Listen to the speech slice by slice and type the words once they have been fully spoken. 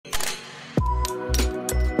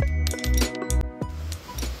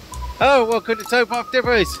Hello, welcome to Towpath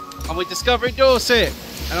Dippers. I'm with Discovering Dorset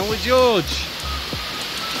and I'm with George.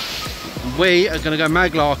 We are going to go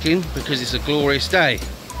maglarking because it's a glorious day.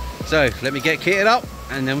 So let me get kitted up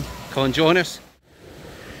and then come and join us.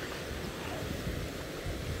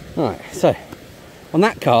 Right, so on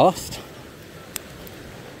that cast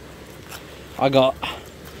I got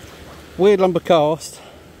weird lumber cast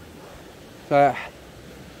that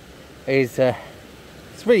is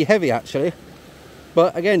it's really heavy actually,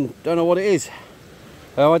 but again don't know what it is.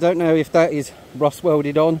 I don't know if that is rust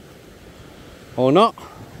welded on or not.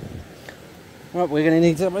 Right, we're going to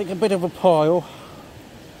need to make a bit of a pile.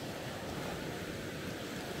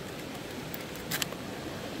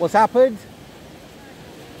 What's happened?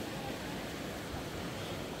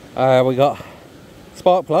 We got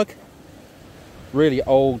spark plug, really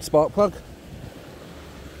old spark plug,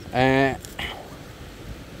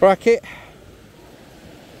 bracket,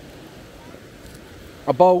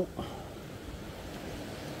 a bolt,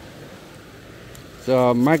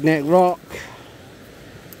 some magnetic rock,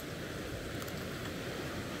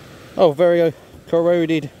 very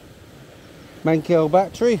corroded Mankell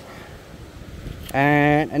battery,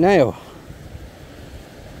 and a nail.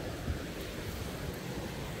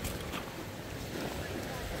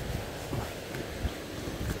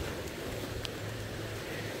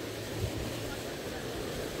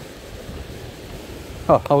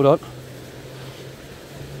 Oh, hold on.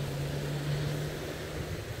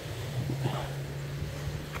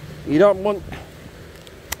 You don't want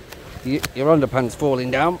your underpants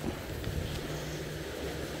falling down.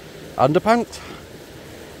 Underpants?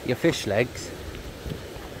 Your fish legs.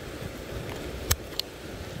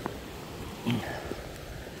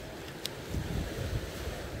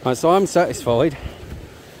 Right, so I'm satisfied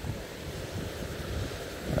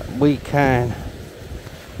we can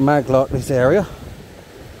maglark this area.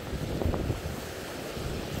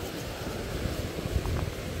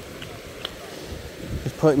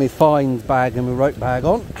 Just putting my fines bag and my rope bag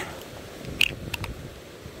on.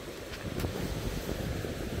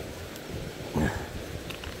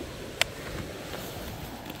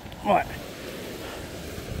 Right.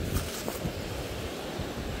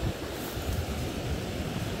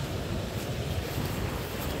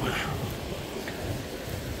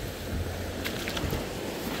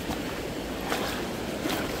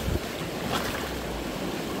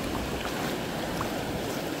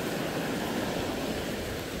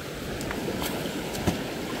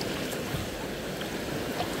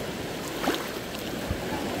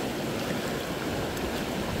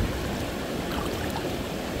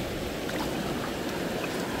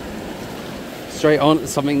 Straight on to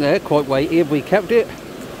something there, quite weighty if we kept it.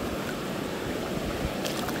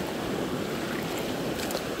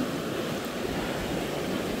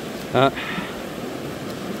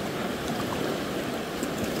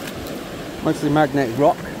 Mostly magnetic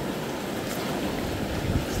rock.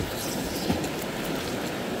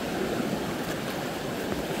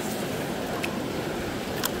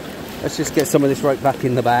 Let's just get some of this rope back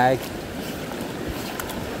in the bag.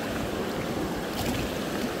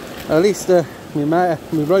 At least my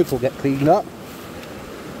rope will get cleaned up.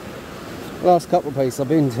 Last couple of places I've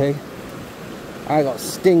been to, I got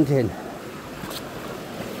stinking.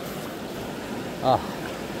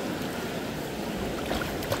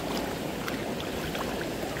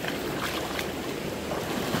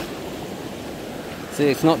 See,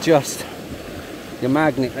 it's not just your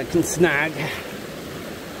magnet that can snag,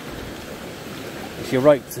 it's your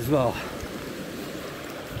ropes as well.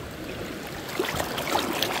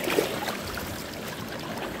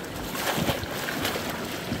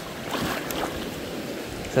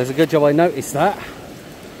 So it's a good job I noticed that,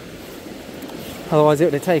 otherwise it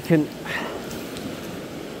would have taken,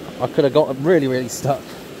 I could have got really stuck.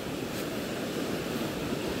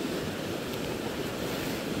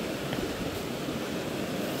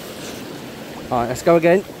 Alright, let's go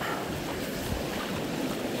again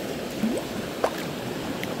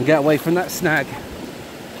and get away from that snag.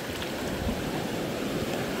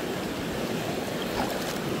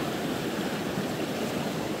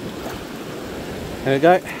 There we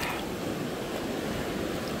go.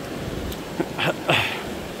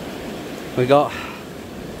 We got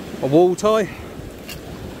a wall tie.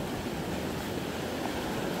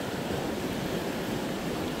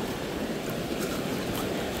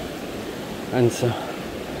 And some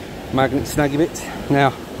magnet snaggy bits.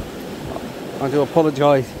 Now, I do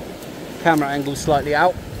apologise, camera angle slightly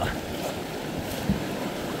out.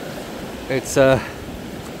 It's got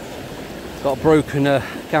a broken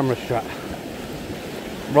camera strap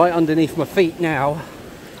right underneath my feet now.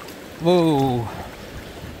 Whoa,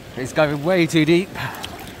 it's going way too deep.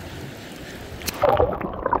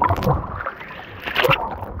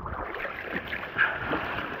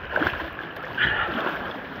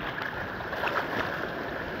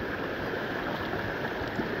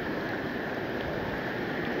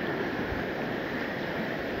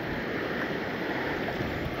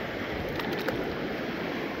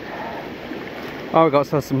 Oh, we've got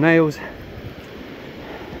some nails.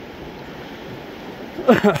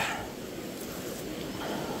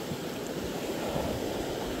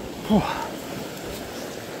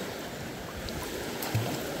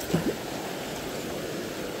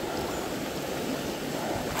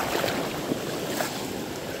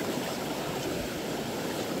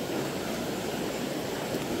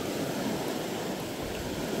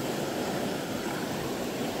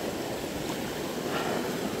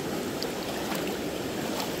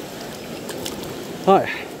 Right,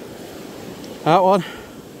 that one.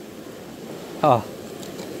 Oh,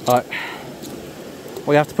 right.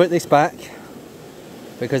 We have to put this back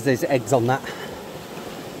because there's eggs on that.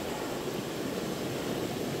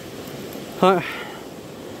 Right,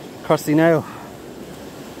 crusty nail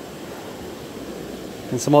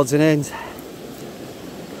and some odds and ends.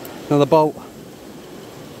 Another bolt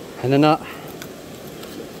and a nut.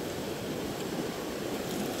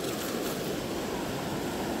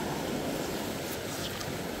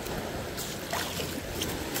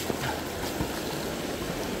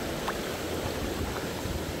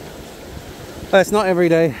 It's not every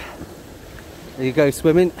day that you go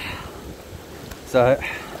swimming, so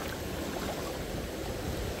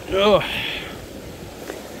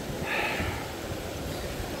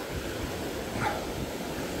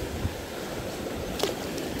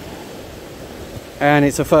and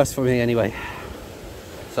it's a first for me anyway.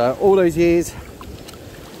 So all those years.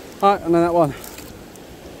 All right, and then that one.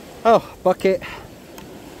 Oh, bucket.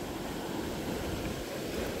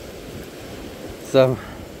 Some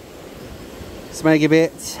smeggy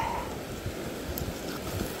bits.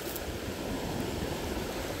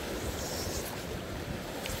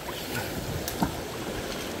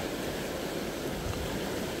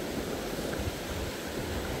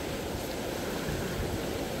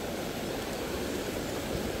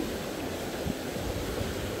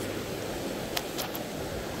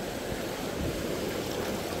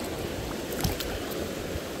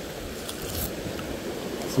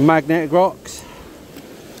 Some magnetic rocks.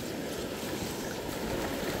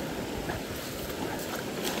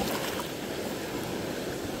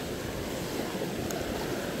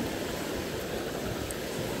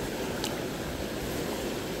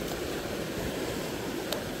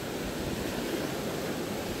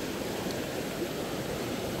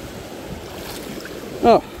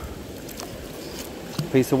 Oh,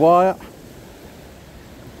 piece of wire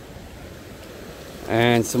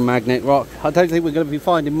and some magnet rock. I don't think we're going to be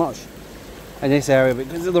finding much in this area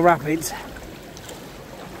because of the rapids.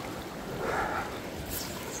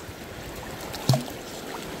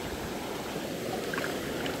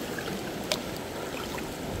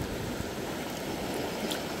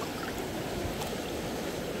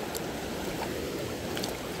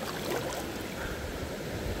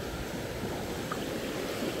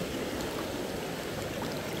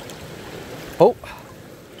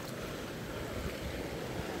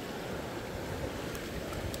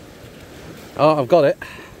 Oh, I've got it.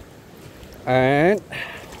 And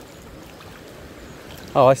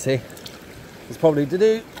oh, I see. It's probably to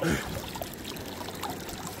do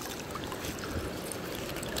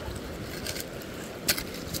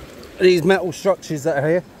these metal structures that are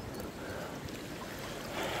here.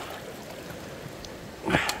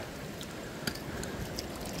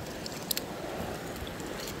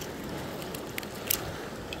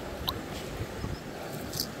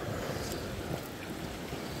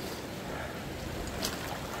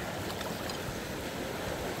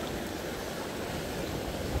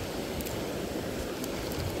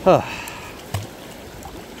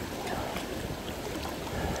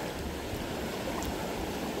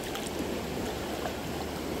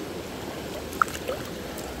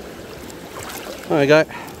 There we go.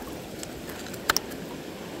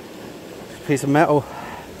 Piece of metal.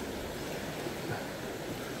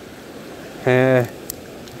 Wire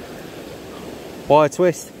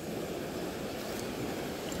twist.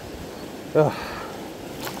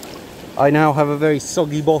 I now have a very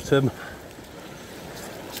soggy bottom.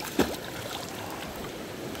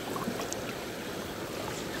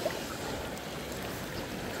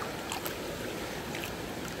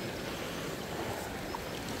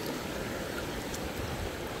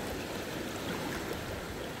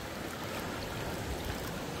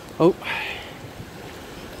 Oh.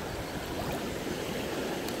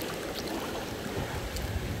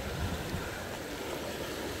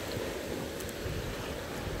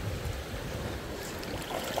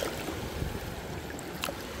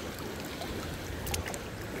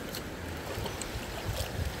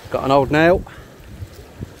 Got an old nail.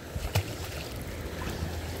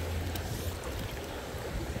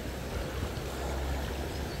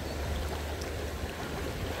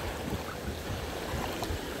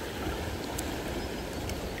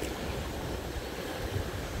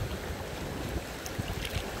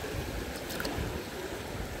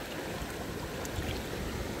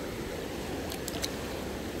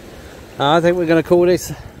 I think we're going to call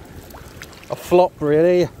this a flop,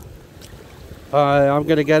 really. I'm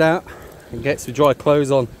going to get out and get some dry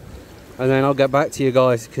clothes on, and then I'll get back to you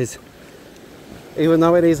guys, because even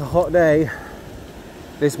though it is a hot day,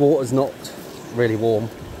 this water's not really warm.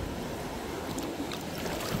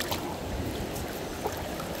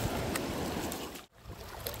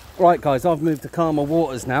 Right guys, I've moved to calmer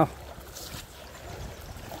waters now.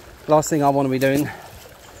 Last thing I want to be doing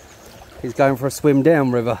is going for a swim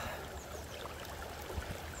downriver.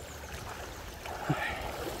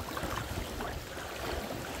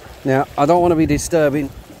 Now, I don't want to be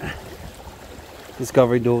disturbing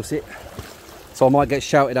Discovering Dorset, so I might get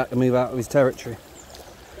shouted at to move out of his territory.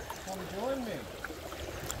 Come join me.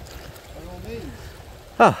 By all means.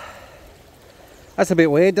 Ah, that's a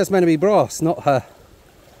bit weird. That's meant to be brass, not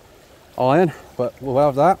iron, but we'll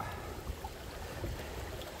have that.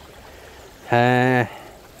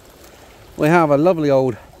 We have a lovely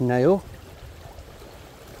old nail.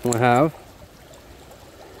 We have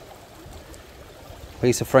a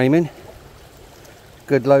piece of framing.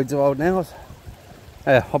 Good loads of old nails.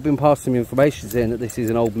 I've been passed some information saying that this is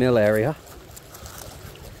an old mill area.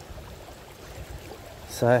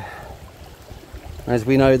 So, as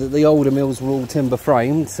we know that the older mills were all timber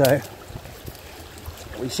framed, so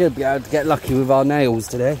we should be able to get lucky with our nails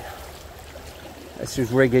today. Let's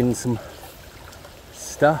just rig in some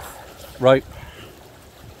stuff. Rope.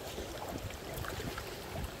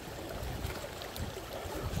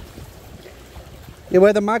 Yeah,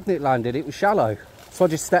 where the magnet landed, it was shallow, so I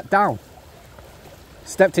just stepped down.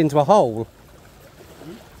 Stepped into a hole.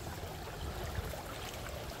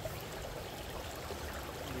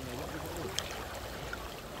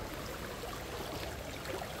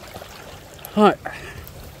 Right.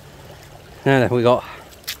 Now then, we got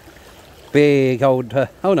big old,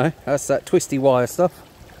 oh no, that's that twisty wire stuff.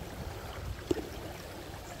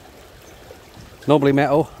 Knobbly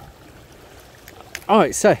metal.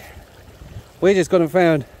 Alright, so we're just gone and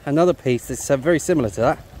found another piece that's very similar to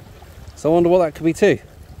that. So I wonder what that could be too.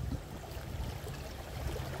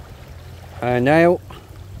 A nail.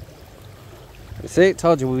 See, it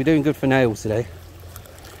told you we were doing good for nails today.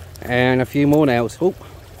 And a few more nails. Oh.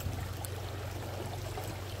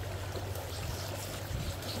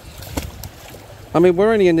 I mean,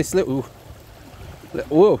 we're only in this little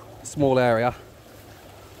small area.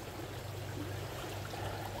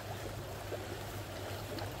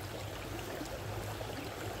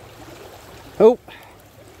 Oh.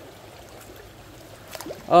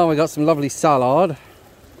 Oh, we got some lovely salad.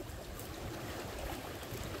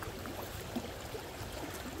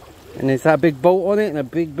 And there's that big bolt on it and a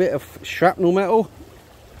big bit of shrapnel metal.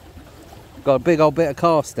 Got a big old bit of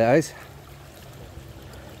cast days.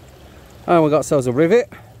 And we got ourselves a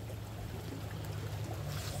rivet.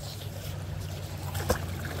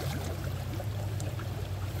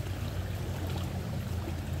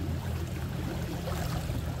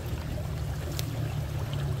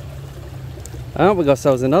 And we got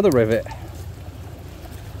ourselves another rivet.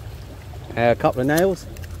 A couple of nails.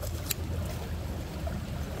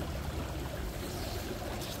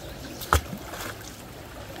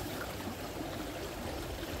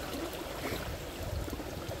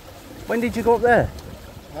 When did you go up there?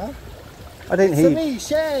 Huh? I didn't hear you. It's me,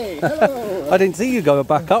 Shay. Hello. I didn't see you go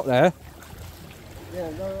back up there. Yeah,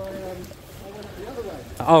 no, I went the other way.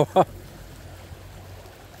 Oh.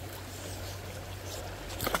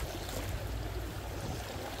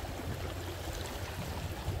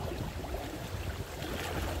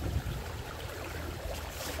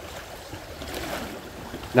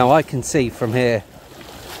 Now I can see from here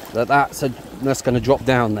that that's going to drop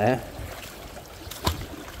down there.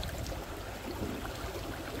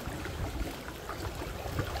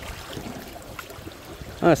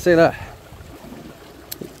 I see that.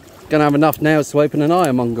 Gonna have enough nails to open an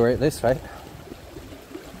ironmonger at this rate.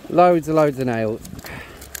 Loads of nails.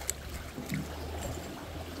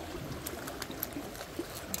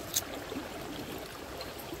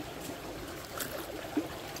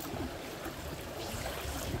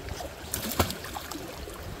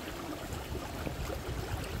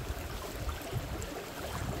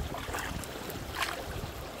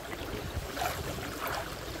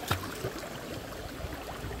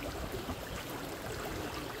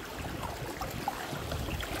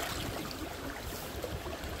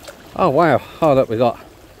 Oh wow, oh look, we got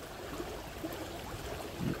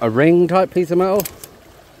a ring type piece of metal.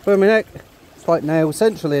 For a minute, it's like nail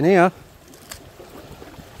central in here.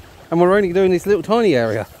 And we're only doing this little tiny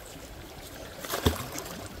area.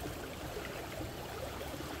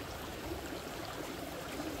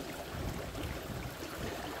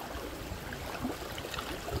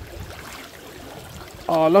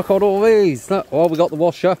 Oh, look at all these. Look, oh, we got the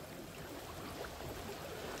washer.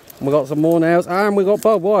 We got some more nails, and we got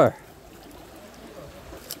barbed wire.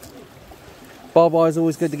 Barbed wire is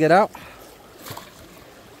always good to get out.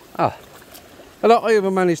 Ah, and look, I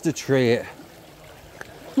even managed to tree it.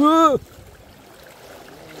 Whoa.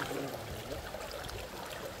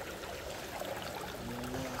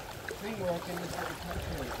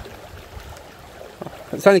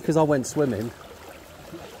 It's only because I went swimming.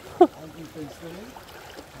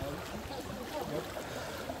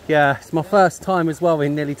 Yeah, it's my first time as well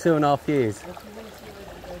in nearly 2.5 years.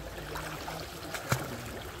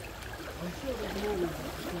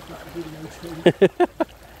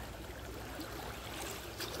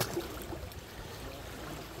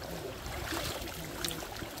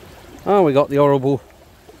 Oh, we got the horrible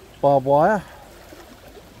barbed wire.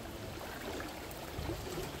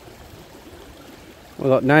 We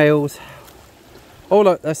got nails. Oh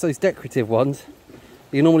look, that's those decorative ones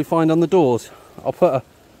you normally find on the doors. I'll put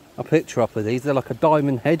a picture up of these. They're like a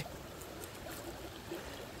diamond head,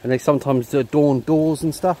 and they sometimes adorn doors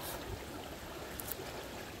and stuff.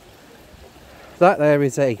 That there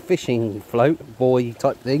is a fishing float buoy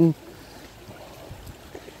type thing.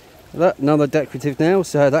 That another decorative nail,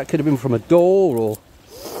 so that could have been from a door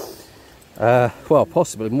or well,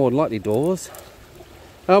 possibly, more than likely doors.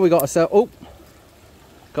 Oh, we got ourselves, oh,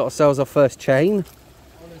 got ourselves our first chain.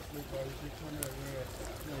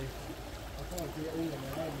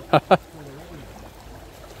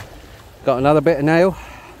 Got another bit of nail.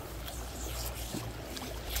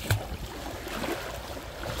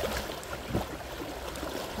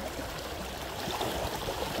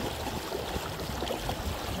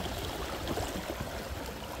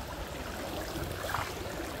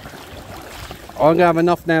 I'm gonna have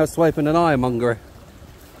enough nails to open an ironmonger.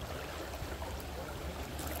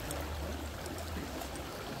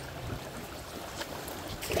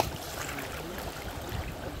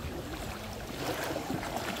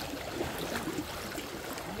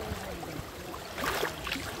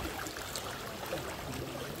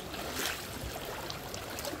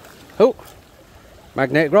 Oh,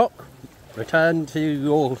 magnetic rock, return to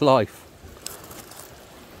your life.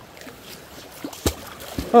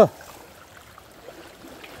 Oh.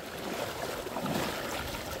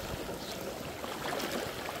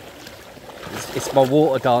 It's my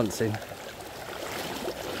water dancing.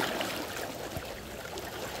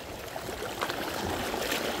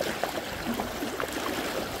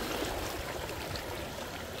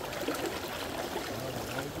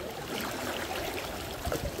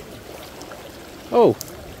 Oh,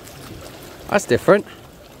 that's different.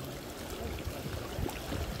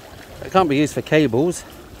 It can't be used for cables.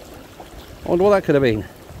 I wonder what that could have been.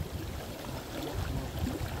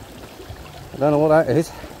 I don't know what that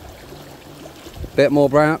is. Bit more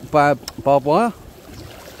barbed wire.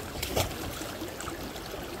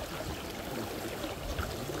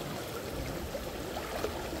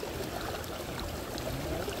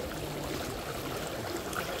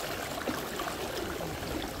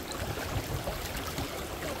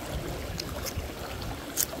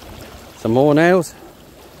 Some more nails.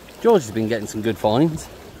 George has been getting some good finds.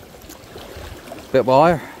 Bit of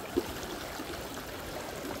wire.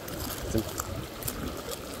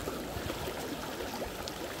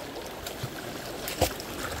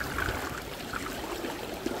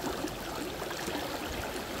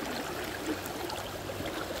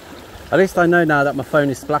 At least I know now that my phone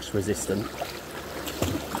is splash resistant. I don't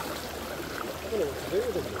know what to do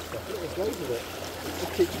with all this stuff. There's loads of it.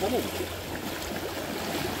 Just keep coming.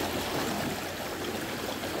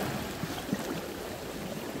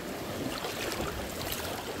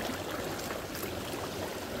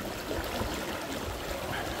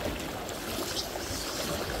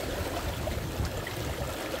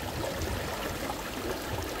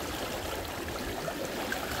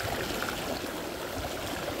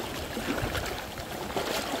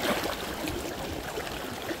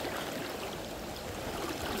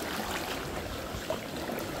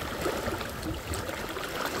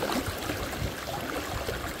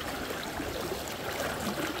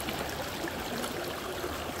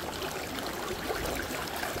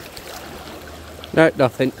 No,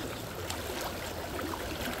 nothing.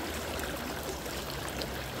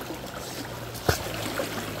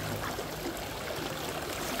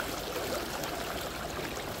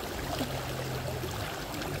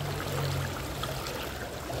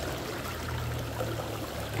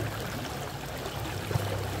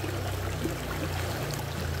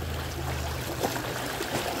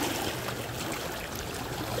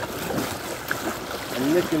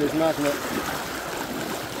 I'm nicking his magnet.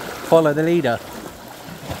 Follow the leader.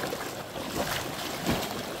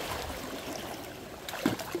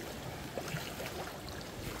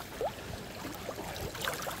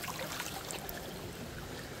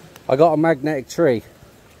 I got a magnetic tree.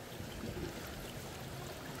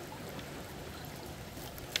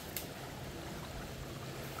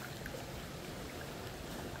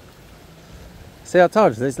 See, I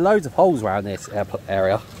told you, there's loads of holes around this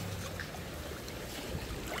area.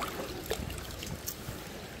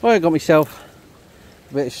 Well, I got myself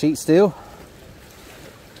a bit of sheet steel,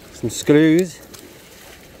 some screws.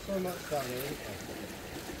 So much down here, isn't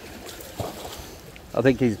there? I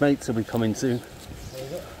think his mates will be coming soon. Oh,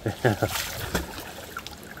 is it?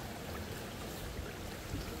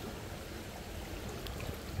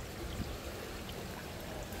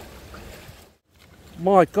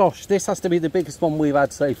 My gosh, this has to be the biggest one we've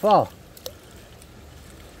had so far.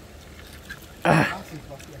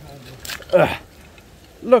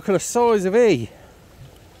 Look at the size of he.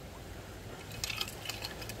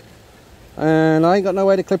 And I ain't got no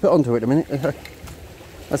way to clip it onto it a minute.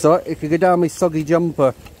 That's alright, it could go down my soggy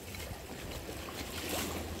jumper.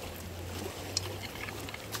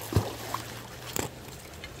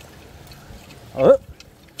 Oh,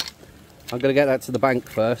 I'm going to get that to the bank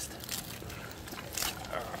first.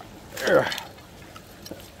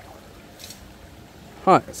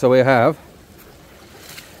 Right, so we have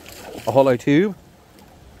a hollow tube,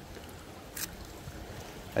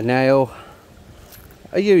 a nail,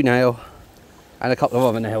 a U-nail, and a couple of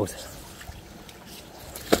other nails.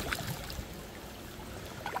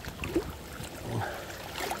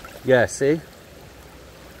 Yeah, see?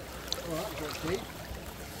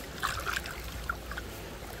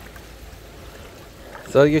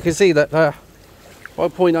 So you can see that I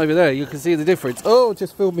point over there, you can see the difference. Oh,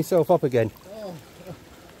 just filled myself up again. Oh.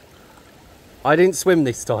 I didn't swim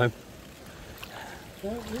this time.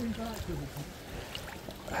 Don't lean back with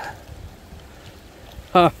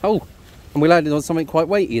it. Oh, and we landed on something quite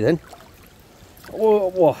weighty then. Whoa,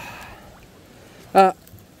 whoa.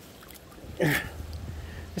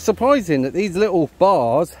 It's surprising that these little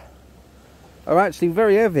bars are actually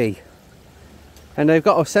very heavy. And they've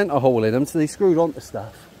got a centre hole in them, so they screwed onto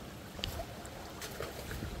stuff.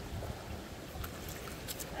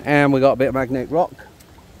 And we got a bit of magnetic rock.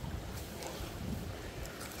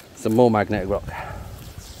 Some more magnetic rock.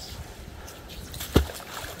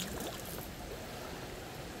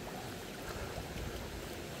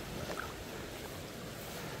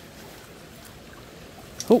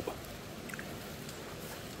 Oh,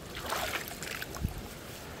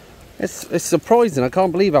 it's surprising. I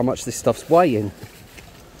can't believe how much this stuff's weighing.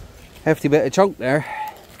 Hefty bit of chunk there.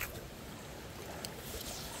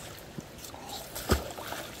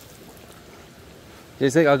 Do you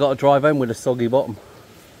think I got to drive home with a soggy bottom?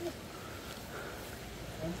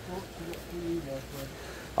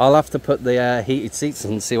 I'll have to put the heated seats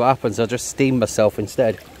on and see what happens. I'll just steam myself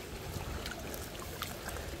instead.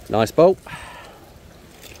 Nice bolt.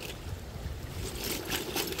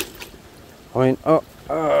 I mean,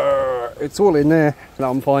 it's all in there that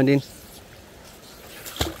I'm finding.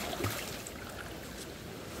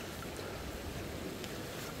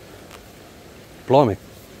 Blimey.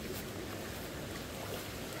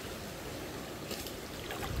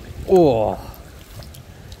 Oh,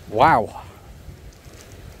 wow.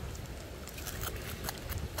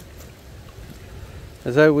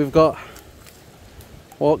 As though we've got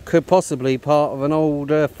what could possibly be part of an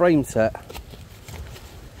old frame set.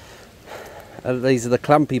 These are the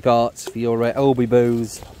clampy parts for your elbow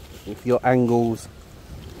bows, for your angles.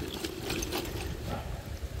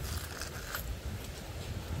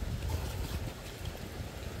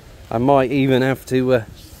 I might even have to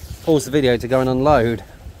pause the video to go and unload,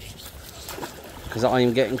 because I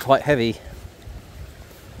am getting quite heavy.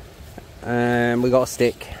 And we got a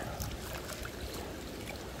stick.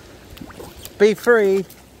 Be free.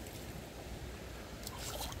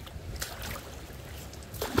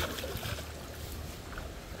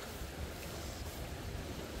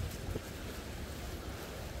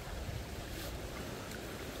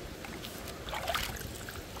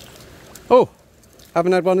 Oh,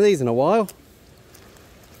 haven't had one of these in a while.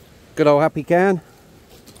 Good old happy can.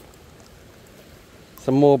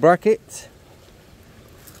 Some more brackets.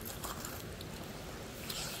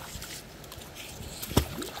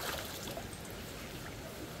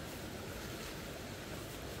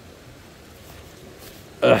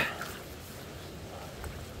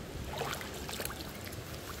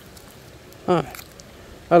 Oh,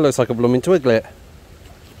 that looks like a blooming twiglet.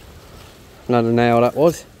 Another nail that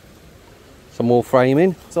was. Some more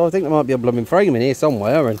framing. So I think there might be a blooming frame in here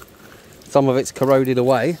somewhere, and some of it's corroded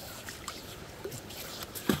away.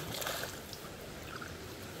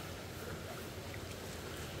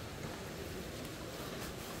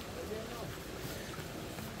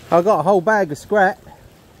 I've got a whole bag of scrap.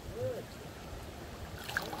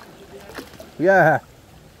 Yeah.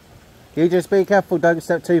 You just be careful, don't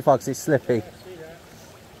step too far because it's slippy.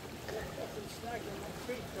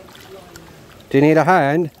 Do you need a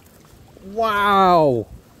hand? Wow!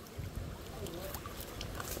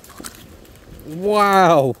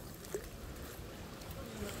 Wow!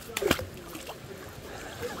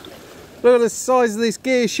 Look at the size of this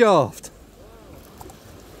gear shaft.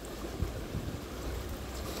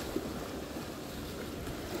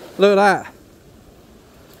 Look at that.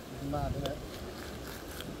 Mad, isn't it?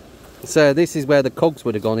 So this is where the cogs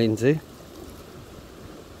would have gone into.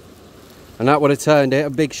 And that would have turned it, a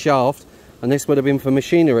big shaft. And this would have been for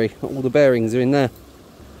machinery. All the bearings are in there.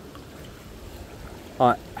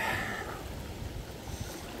 Right.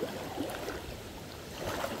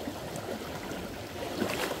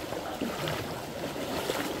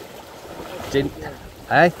 Didn't,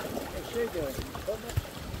 hey?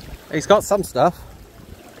 He's got some stuff.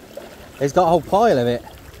 He's got a whole pile of it.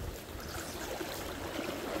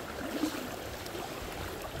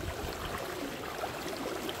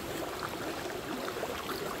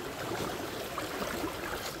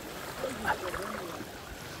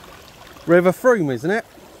 River Froome, isn't it?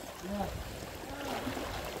 Yeah.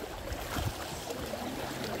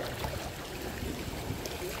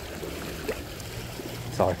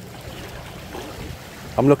 Sorry.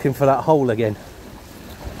 I'm looking for that hole again.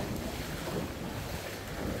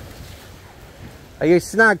 Are you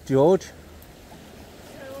snagged, George?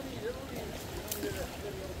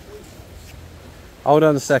 Hold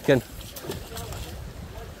on a second.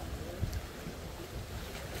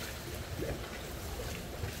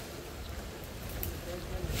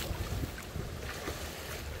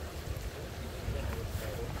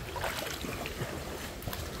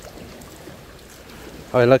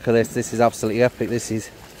 Oh, look at this. This is absolutely epic. This is...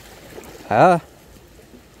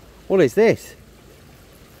 what is this?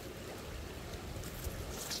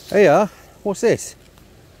 Here, what's this?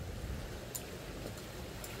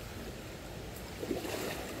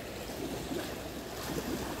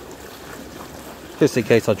 Just in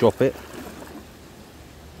case I drop it.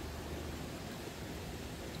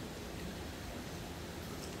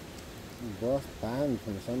 Brass band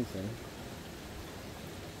from something.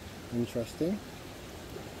 Interesting.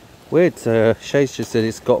 Weird, Shay's just said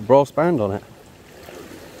it's got a brass band on it.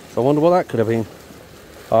 So I wonder what that could have been.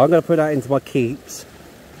 Oh, I'm going to put that into my keeps.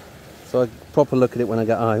 So I can proper look at it when I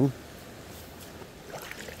get home.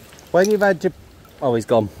 When you've had your... Oh, he's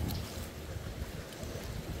gone.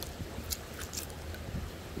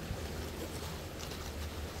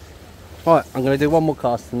 Right, I'm going to do one more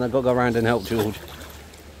cast and I've got to go around and help George.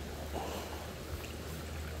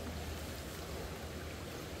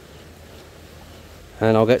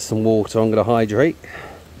 And I'll get some water. I'm going to hydrate.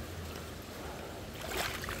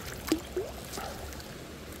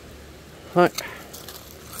 Right.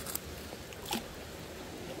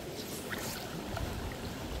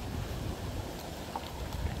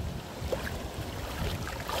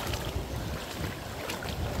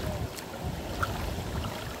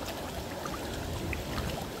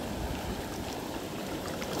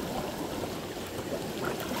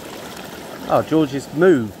 Oh, George has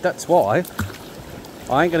moved. That's why.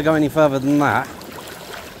 I ain't going to go any further than that,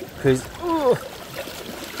 because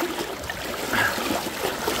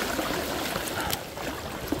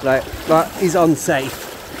that is unsafe.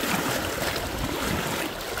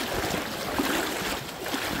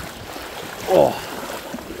 Oh,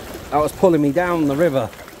 that was pulling me down the river.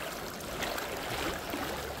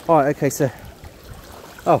 Alright, okay, so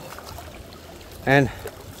and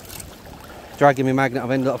dragging my magnet,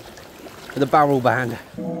 I've ended up with a barrel band.